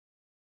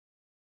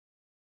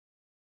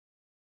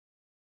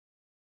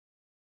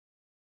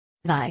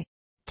Vi.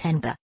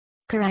 Tenba.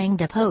 Karang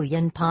Depo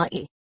Yin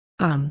Pai.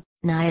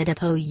 Naya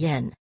Depo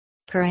Yin.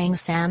 Karang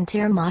Sam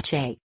Tir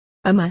Mache.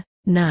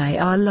 Nai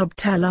a lob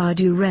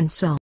taladu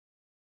rensong.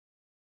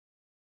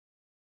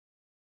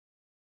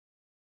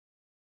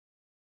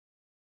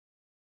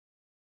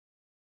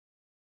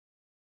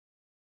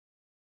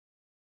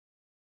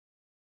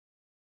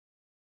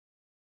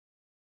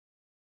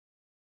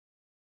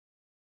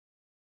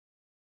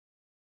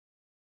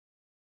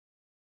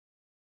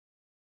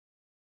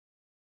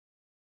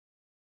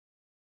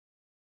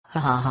 Ha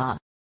ha ha.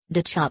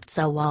 De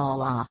Choptsa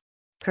Walla.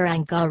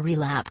 Karanga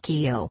Relap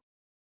Kyo.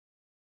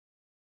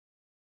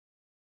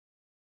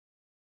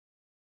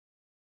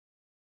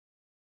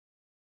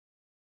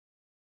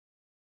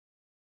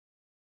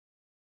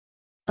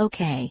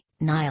 Okay,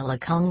 Nila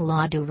Kung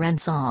La Du Ren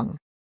Song.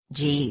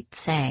 Ji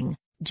Tsang,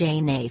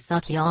 J Na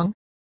Thuk Yong.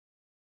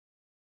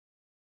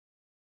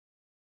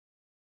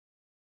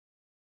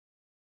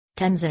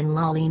 Tenzin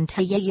Lalin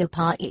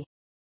Tayayapai.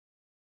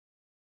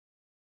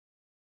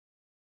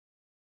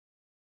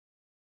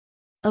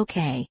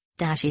 Okay,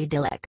 Dashi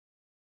Dilek.